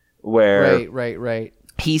 where Right.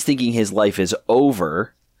 he's thinking his life is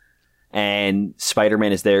over. And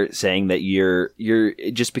Spider-Man is there saying that you're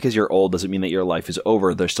just because you're old doesn't mean that your life is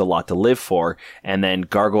over. There's still a lot to live for. And then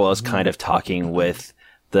Gargoyle is kind of talking with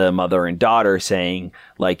the mother and daughter, saying,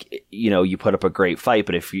 like, you know, you put up a great fight,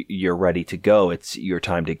 but if you're ready to go, it's your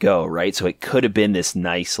time to go, right? So it could have been this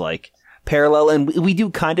nice, like, parallel, and we do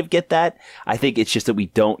kind of get that. I think it's just that we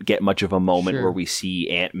don't get much of a moment Sure. where we see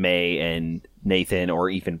Aunt May and Nathan or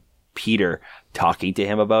even Peter talking to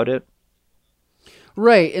him about it.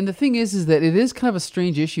 Right, and the thing is that it is kind of a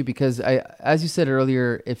strange issue because as you said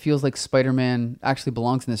earlier, it feels like Spider-Man actually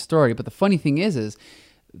belongs in this story. But the funny thing is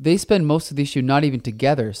they spend most of the issue not even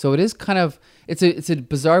together. So it is kind of it's a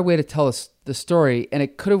bizarre way to tell us the story, and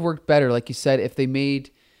it could have worked better, like you said, if they made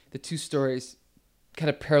the two stories kind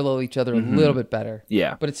of parallel each other a little bit better.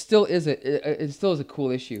 Yeah. But it still is a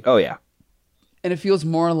cool issue, Oh yeah. and it feels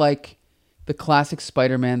more like the classic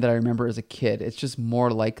Spider-Man that I remember as a kid. It's just more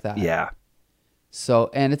like that. Yeah. So,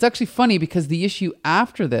 and it's actually funny because the issue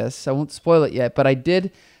after this, I won't spoil it yet, but I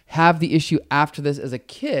did have the issue after this as a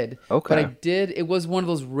kid. Okay. But it was one of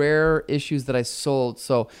those rare issues that I sold.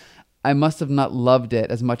 So I must have not loved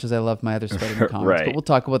it as much as I loved my other Spider-Man comics. Right. But we'll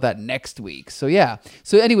talk about that next week. So yeah.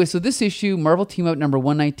 So anyway, so this issue, Marvel Team Up number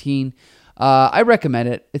 119, I recommend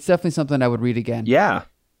it. It's definitely something I would read again. Yeah.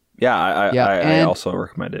 Yeah. I and- also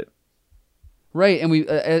recommend it. Right, and we,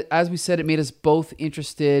 as we said, it made us both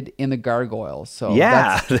interested in the gargoyle. So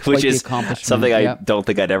Yeah, that's which quite the is accomplishment. something I Yep. don't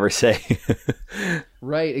think I'd ever say.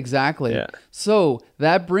 Right, exactly. Yeah. So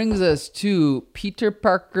that brings us to Peter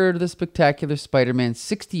Parker, the Spectacular Spider-Man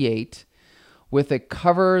 68, with a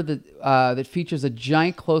cover that features a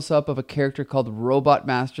giant close-up of a character called Robot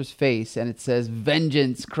Master's face, and it says,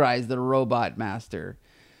 "Vengeance," cries the Robot Master.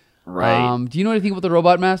 Right. Do you know anything about the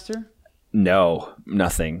Robot Master? No,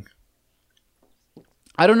 nothing.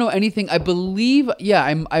 I don't know anything. I believe,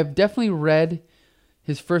 I've definitely read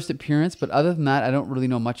his first appearance, but other than that, I don't really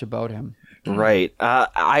know much about him. Right.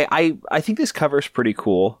 I think this cover's pretty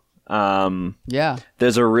cool. Yeah.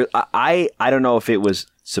 There's I don't know if it was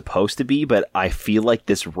supposed to be, but I feel like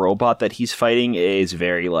this robot that he's fighting is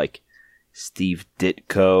very like Steve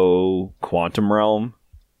Ditko Quantum Realm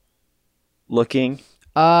looking.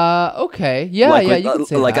 Okay. Yeah, like you can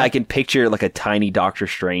say like that. I can picture like a tiny Doctor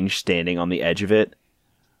Strange standing on the edge of it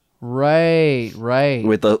Right.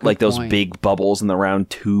 with the, Good like those point. big bubbles and the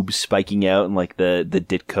round tubes spiking out and like the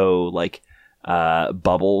Ditko like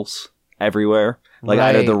bubbles everywhere. Like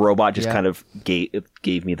I know Right. the robot just Yeah. kind of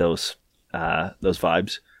gave me those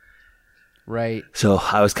vibes. Right. So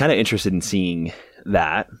I was kind of interested in seeing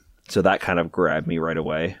that. So that kind of grabbed me right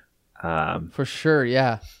away. For sure,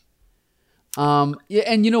 yeah. Yeah,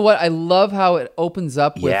 and you know what? I love how it opens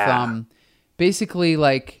up with Yeah. basically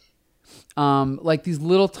like these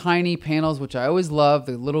little tiny panels, which I always love.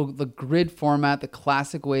 The grid format, the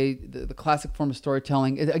classic way, the classic form of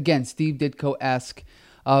storytelling. Again, Steve Ditko-esque,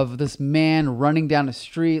 of this man running down a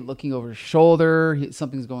street, looking over his shoulder.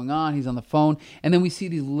 Something's going on. He's on the phone, and then we see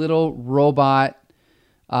these little robot.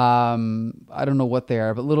 I don't know what they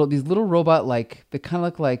are, but these little robot, like, they kind of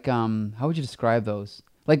look like how would you describe those?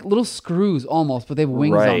 Like little screws almost, but they have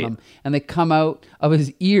wings on Right. them, and they come out of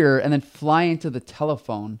his ear and then fly into the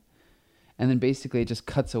telephone, and then basically it just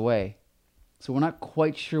cuts away. So we're not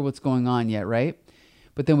quite sure what's going on yet, right?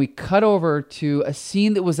 But then we cut over to a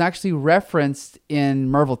scene that was actually referenced in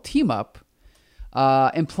Marvel Team Up,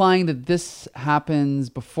 implying that this happens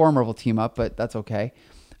before Marvel Team Up, but that's okay.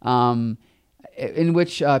 In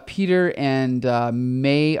which Peter and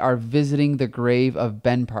May are visiting the grave of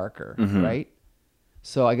Ben Parker, right?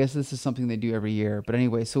 So I guess this is something they do every year. But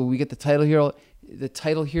anyway, so we get the title here. The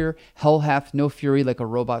title here: "Hell hath no fury like a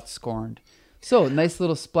robot scorned." So nice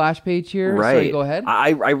little splash page here. Right. Sorry, go ahead. I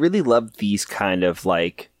really love these kind of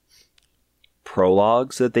like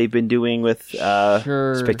prologues that they've been doing with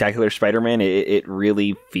Sure. Spectacular Spider-Man. It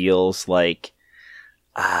really feels like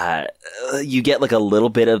you get like a little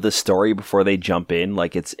bit of the story before they jump in.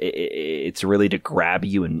 Like it's really to grab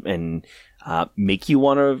you and make you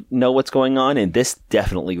want to know what's going on. And this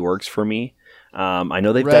definitely works for me. I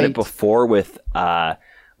know they've done it before with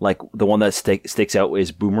like the one that sticks out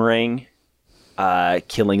is Boomerang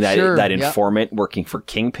killing that informant working for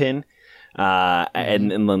Kingpin.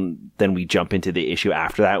 And then we jump into the issue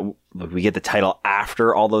after that. We get the title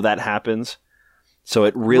after all of that happens. So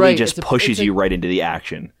it really just pushes you right into the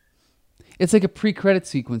action. It's like a pre-credit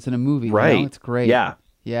sequence in a movie. Right. You know? It's great. Yeah.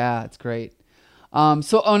 Yeah, it's great.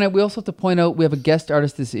 So on it, we also have to point out we have a guest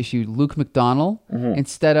artist this issue, Luke McDonnell,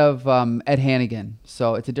 instead of Ed Hannigan.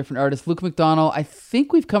 So it's a different artist. Luke McDonnell, I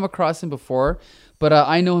think we've come across him before, but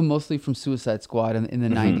I know him mostly from Suicide Squad in the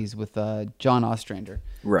 90s with John Ostrander.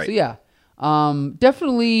 Right. So yeah.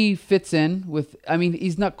 Definitely fits in with. I mean,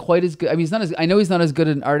 he's not quite as good. I mean, I know he's not as good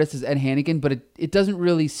an artist as Ed Hannigan, but it doesn't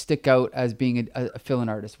really stick out as being a fill-in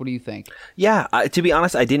artist. What do you think? Yeah, to be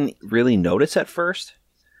honest, I didn't really notice at first.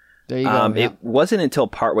 There you go. It wasn't until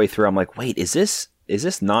partway through I'm like, wait, is this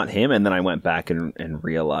not him? And then I went back and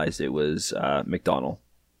realized it was McDonnell.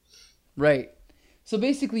 Right. So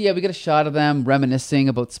basically, yeah, we get a shot of them reminiscing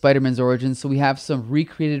about Spider-Man's origins. So we have some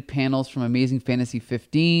recreated panels from Amazing Fantasy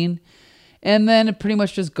 15. And then it pretty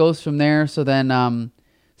much just goes from there. So then,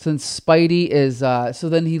 since Spidey is, so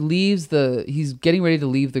then he's getting ready to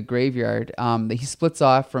leave the graveyard. He splits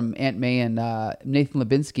off from Aunt May and Nathan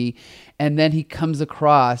Lubinsky, and then he comes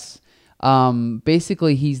across,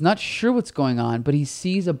 basically he's not sure what's going on, but he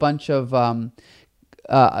sees a bunch of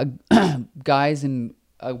guys and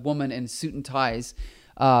a woman in suit and ties,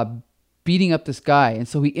 beating up this guy, and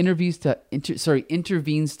so he intervenes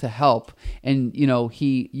to help, and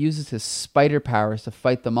he uses his spider powers to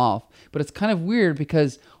fight them off. But it's kind of weird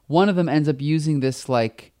because one of them ends up using this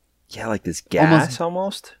like this gas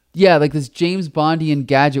almost. Yeah, like this James Bondian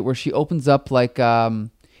gadget where she opens up like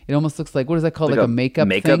it almost looks like, what is that called, like a makeup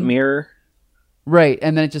thing? Mirror. Right,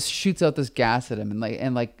 and then it just shoots out this gas at him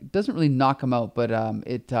and doesn't really knock him out, but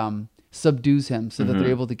it subdues him so that they're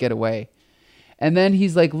able to get away. And then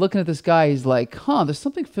he's like looking at this guy. He's like, there's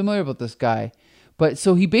something familiar about this guy. But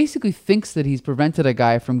so he basically thinks that he's prevented a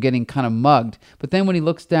guy from getting kind of mugged. But then when he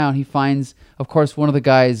looks down, he finds, of course, one of the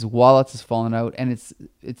guy's wallets has fallen out. And it's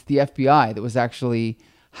the FBI that was actually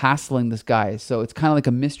hassling this guy. So it's kind of like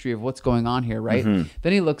a mystery of what's going on here, right?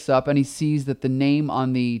 Then he looks up and he sees that the name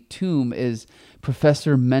on the tomb is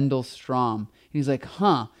Professor Mendel Stromm. And he's like,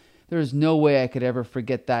 there is no way I could ever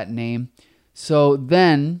forget that name. So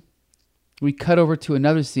then we cut over to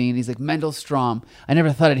another scene. He's like, Mendel Stromm. I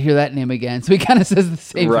never thought I'd hear that name again. So he kind of says the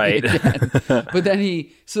same thing again. But then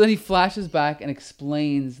he flashes back and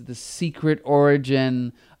explains the secret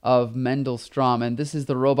origin of Mendel Stromm. And this is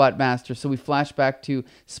the Robot Master. So we flash back to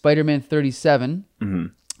Spider-Man 37,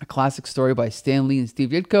 a classic story by Stan Lee and Steve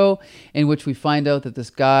Ditko, in which we find out that this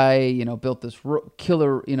guy, built this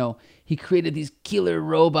killer, he created these killer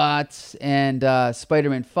robots, and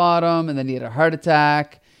Spider-Man fought him, and then he had a heart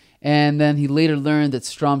attack. And then he later learned that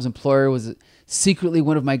Stromm's employer was secretly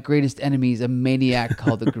one of my greatest enemies, a maniac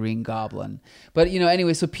called the Green Goblin. But,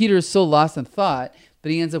 anyway, so Peter is so lost in thought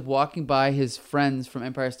that he ends up walking by his friends from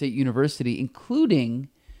Empire State University, including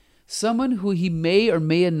someone who he may or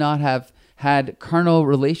may not have had carnal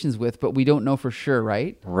relations with, but we don't know for sure,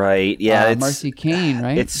 right? Right, yeah. Marcy Kane,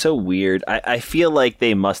 right? It's so weird. I feel like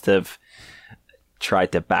they must have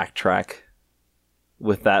tried to backtrack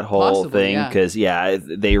with that whole thing, because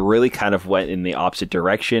they really kind of went in the opposite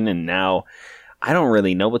direction, and now I don't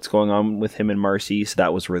really know what's going on with him and Marcy, so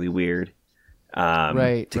that was really weird.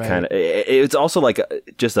 It's also like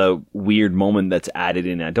just a weird moment that's added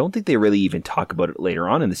in. I don't think they really even talk about it later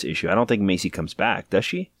on in this issue. I don't think Macy comes back, does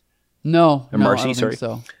she? No, Marcy, I don't sorry. think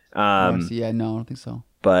so. Marcy, no, I don't think so.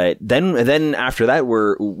 But then after that,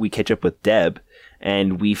 we catch up with Deb,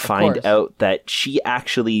 and we find out that she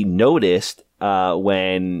actually noticed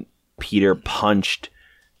when Peter punched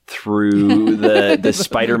through the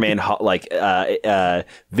Spider-Man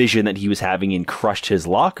vision that he was having and crushed his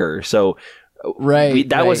locker. So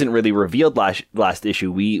that wasn't really revealed last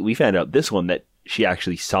issue. We found out this one that she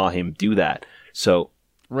actually saw him do that. So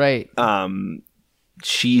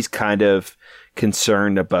she's kind of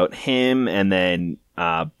concerned about him, and then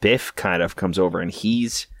Biff kind of comes over and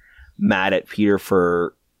he's mad at Peter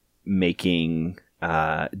for making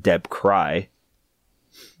Deb cry.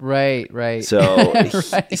 Right. So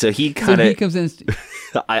he kind of comes in.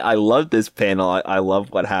 I love this panel. I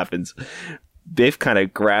love what happens. Biff kind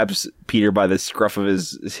of grabs Peter by the scruff of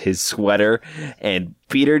his sweater, and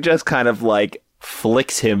Peter just kind of like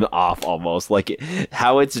flicks him off almost. Like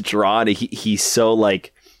how it's drawn, he's so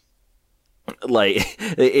like Like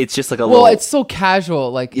it's just like a Well, little. it's so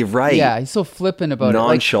casual. Like, You're right. Yeah, he's so flippant about it.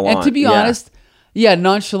 Nonchalant, Like, and to be yeah. honest, yeah,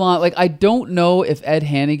 nonchalant. Like, I don't know if Ed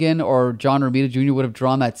Hannigan or John Romita Jr. would have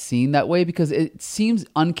drawn that scene that way because it seems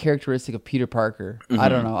uncharacteristic of Peter Parker. I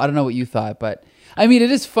don't know. I don't know what you thought, but I mean,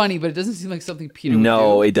 it is funny, but it doesn't seem like something Peter would do.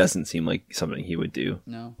 No, it doesn't seem like something he would do.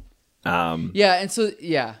 No. Um, Yeah, and so,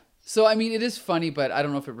 yeah. So, I mean, it is funny, but I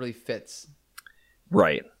don't know if it really fits.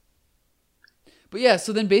 right. But yeah,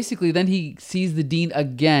 so then basically, then he sees the dean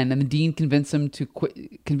again, and the dean convinces him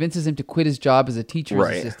to quit his job as a teacher's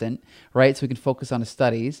Right. assistant, right? So he can focus on his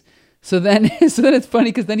studies. So then it's funny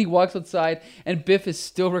because then he walks outside, and Biff is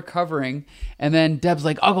still recovering, and then Deb's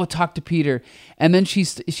like, "I'll go talk to Peter," and then she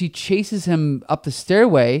chases him up the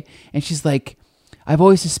stairway, and she's like, "I've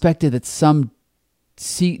always suspected that some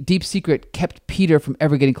deep secret kept Peter from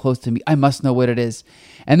ever getting close to me. I must know what it is."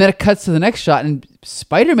 And then it cuts to the next shot, and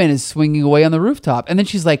Spider-Man is swinging away on the rooftop. And then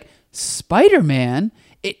she's like, "Spider-Man?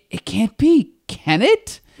 It can't be, can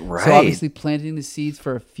it?" Right. So obviously planting the seeds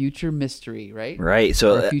for a future mystery, right? Right.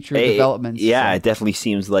 So Or future developments. Yeah, So- it definitely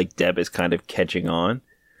seems like Deb is kind of catching on.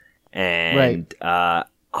 And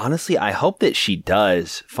honestly, I hope that she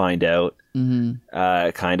does find out.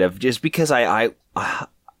 Kind of just because I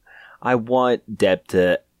want Deb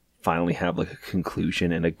to finally have like a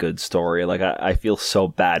conclusion and a good story. Like I feel so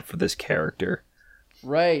bad for this character.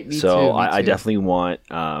 Right. Me So too. I definitely want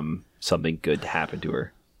something good to happen to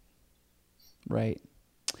her. Right.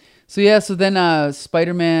 So yeah, so then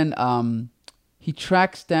Spider-Man, he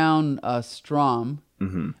tracks down Strom.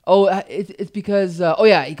 Oh, it's because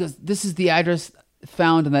he goes, "This is the address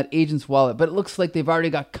found in that agent's wallet," but it looks like they've already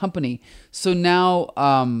got company. So now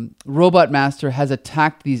Robot Master has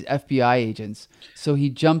attacked these FBI agents. So he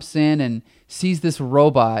jumps in and sees this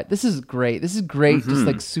robot. This is great. Just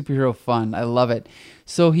like superhero fun. I love it.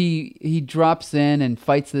 So he drops in and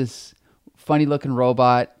fights this funny looking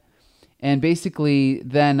robot. And basically,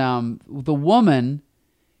 then the woman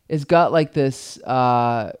has got like this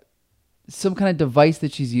some kind of device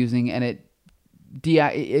that she's using, and it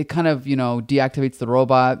kind of deactivates the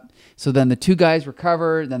robot. So then the two guys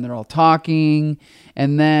recover. Then they're all talking,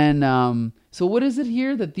 and then so what is it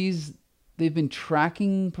here that they've been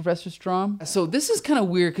tracking Professor Strom? So this is kind of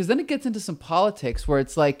weird because then it gets into some politics where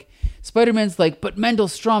it's like Spider-Man's like, "But Mendel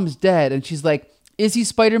Strom's dead," and she's like, "Is he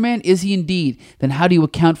Spider-Man? Is he indeed? Then how do you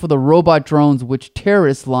account for the robot drones which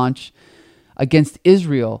terrorists launch against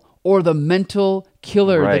Israel, or the mental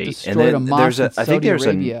killer that destroyed a mosque in Saudi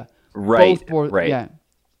Arabia?" Right. Yeah.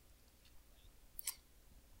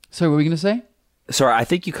 Sorry, what were you going to say? Sorry, I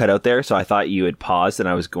think you cut out there, so I thought you had paused, and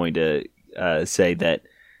I was going to say that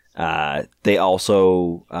they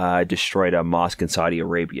also destroyed a mosque in Saudi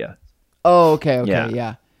Arabia. Oh, okay, Yeah.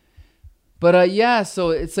 yeah. But so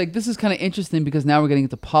it's like this is kind of interesting because now we're getting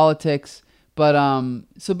into politics. But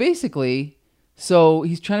so basically,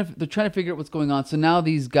 they're trying to figure out what's going on. So now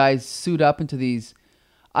these guys suit up into these.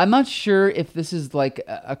 I'm not sure if this is like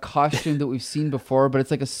a costume that we've seen before, but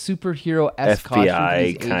it's like a superhero-esque costume.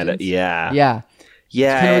 FBI kind of, yeah. Yeah.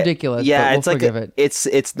 Yeah, It's kind of ridiculous. Yeah, but we'll it's like forgive it.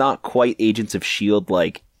 It's not quite Agents of Shield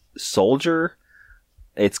like soldier.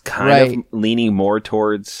 It's kind of leaning more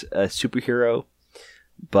towards a superhero,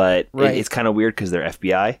 but it's kind of weird because they're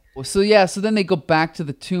FBI. Well, so then they go back to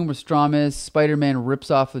the tomb where Strom is. Spider-Man rips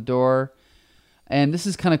off the door, and this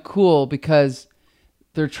is kind of cool because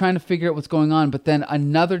they're trying to figure out what's going on, but then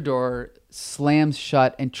another door slams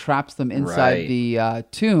shut and traps them inside the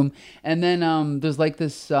tomb. And then there's like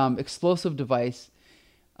this explosive device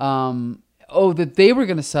that they were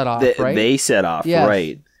going to set off, right? They set off, Yes.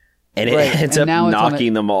 right. And it ends up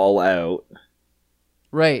knocking them all out.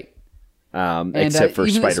 Right. Except for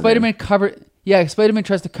even Spider-Man. Spider-Man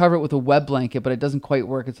tries to cover it with a web blanket, but it doesn't quite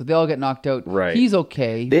work, and so they all get knocked out. Right. He's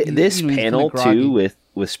okay. This he's panel, kinda groggy. too,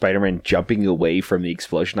 with Spider-Man jumping away from the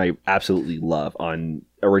explosion, I absolutely love on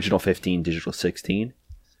Original 15, Digital 16.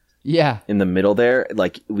 Yeah. In the middle there,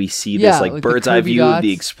 like we see this like bird's eye view of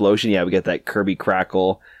the explosion. Yeah, we get that Kirby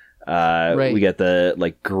crackle. We get the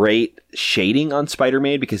like great shading on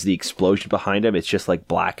Spider-Man because the explosion behind him, it's just like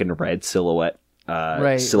black and red silhouetted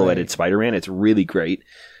Spider-Man. It's really great.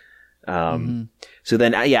 So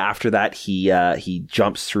then, after that, he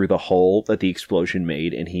jumps through the hole that the explosion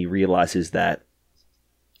made, and he realizes that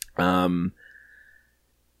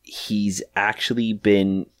he's actually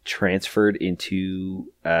been transferred into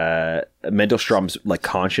Mendel Strom's like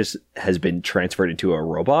conscious has been transferred into a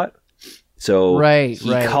robot. So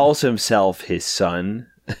he calls himself his son,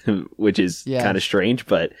 which is kind of strange,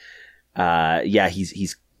 but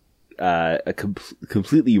he's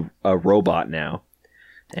completely a robot now.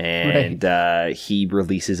 And he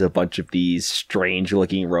releases a bunch of these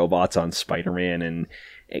strange-looking robots on Spider-Man, and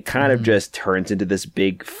it kind of just turns into this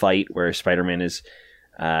big fight where Spider-Man is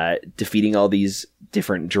defeating all these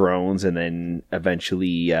different drones, and then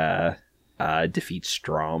eventually defeats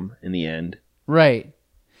Strom in the end. Right.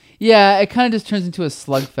 Yeah, it kind of just turns into a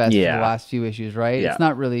slugfest for the Yeah. last few issues, right? Yeah. It's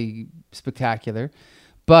not really spectacular.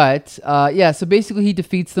 But, so basically he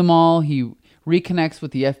defeats them all. He reconnects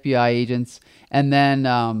with the FBI agents, and then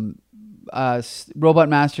Robot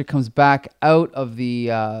Master comes back out of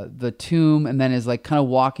the tomb, and then is like kind of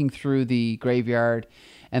walking through the graveyard,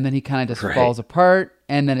 and then he kind of just falls apart,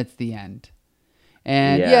 and then it's the end.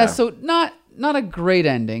 And so not a great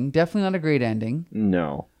ending. Definitely not a great ending.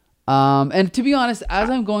 No. And to be honest, as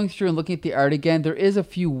I'm going through and looking at the art again, there is a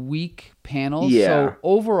few weak panels. Yeah. So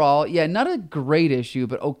overall, not a great issue,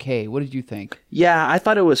 but okay. What did you think? Yeah, I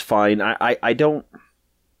thought it was fine. I don't...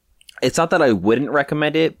 It's not that I wouldn't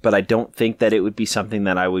recommend it, but I don't think that it would be something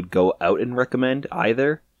that I would go out and recommend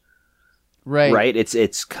either. Right. Right?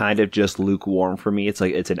 It's kind of just lukewarm for me. It's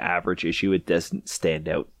like it's an average issue. It doesn't stand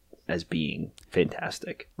out as being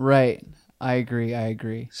fantastic. Right. I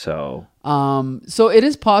agree. So it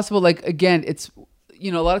is possible, like, again, it's, a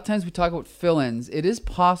lot of times we talk about fill-ins. It is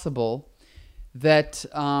possible that,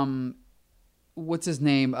 what's his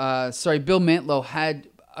name? Bill Mantlo had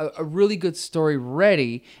a really good story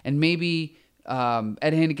ready, and maybe Ed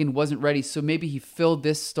Hannigan wasn't ready, so maybe he filled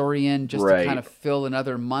this story in just to kind of fill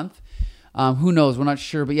another month. Who knows? We're not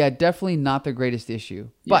sure, but definitely not the greatest issue.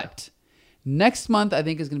 Yeah. But next month, I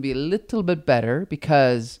think, is going to be a little bit better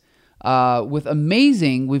because... with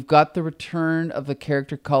Amazing, we've got the return of a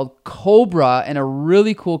character called Cobra and a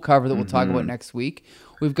really cool cover that we'll talk about next week.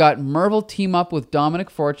 We've got Marvel team up with Dominic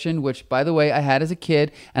Fortune, which, by the way, I had as a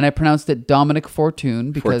kid, and I pronounced it Dominic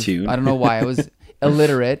Fortune because I don't know why. I was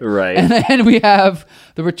illiterate. Right. And then we have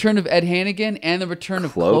the return of Ed Hannigan and the return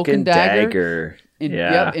of Cloak and Dagger.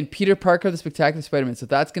 And Peter Parker, the Spectacular Spider-Man. So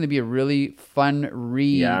that's going to be a really fun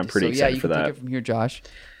read. Yeah, I'm pretty excited for that. You can take it from here, Josh.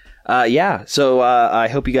 So I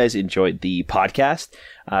hope you guys enjoyed the podcast.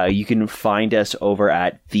 You can find us over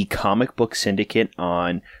at The Comic Book Syndicate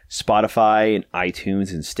on Spotify and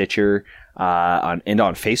iTunes and Stitcher, on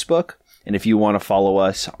Facebook. And if you want to follow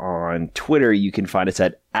us on Twitter, you can find us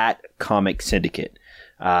at Comic Syndicate.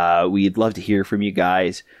 We'd love to hear from you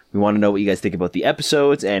guys. We want to know what you guys think about the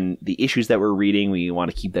episodes and the issues that we're reading. We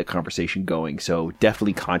want to keep that conversation going. So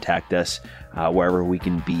definitely contact us wherever we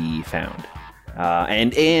can be found.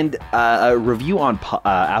 And a review on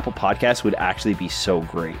Apple Podcasts would actually be so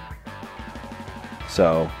great.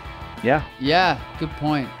 So, yeah. Yeah, good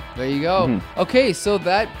point. There you go. Mm-hmm. Okay, so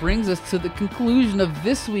that brings us to the conclusion of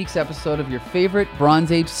this week's episode of your favorite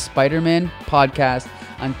Bronze Age Spider-Man podcast.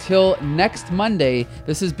 Until next Monday,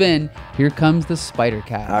 this has been Here Comes the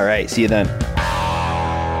Spider-Cast. All right, see you then.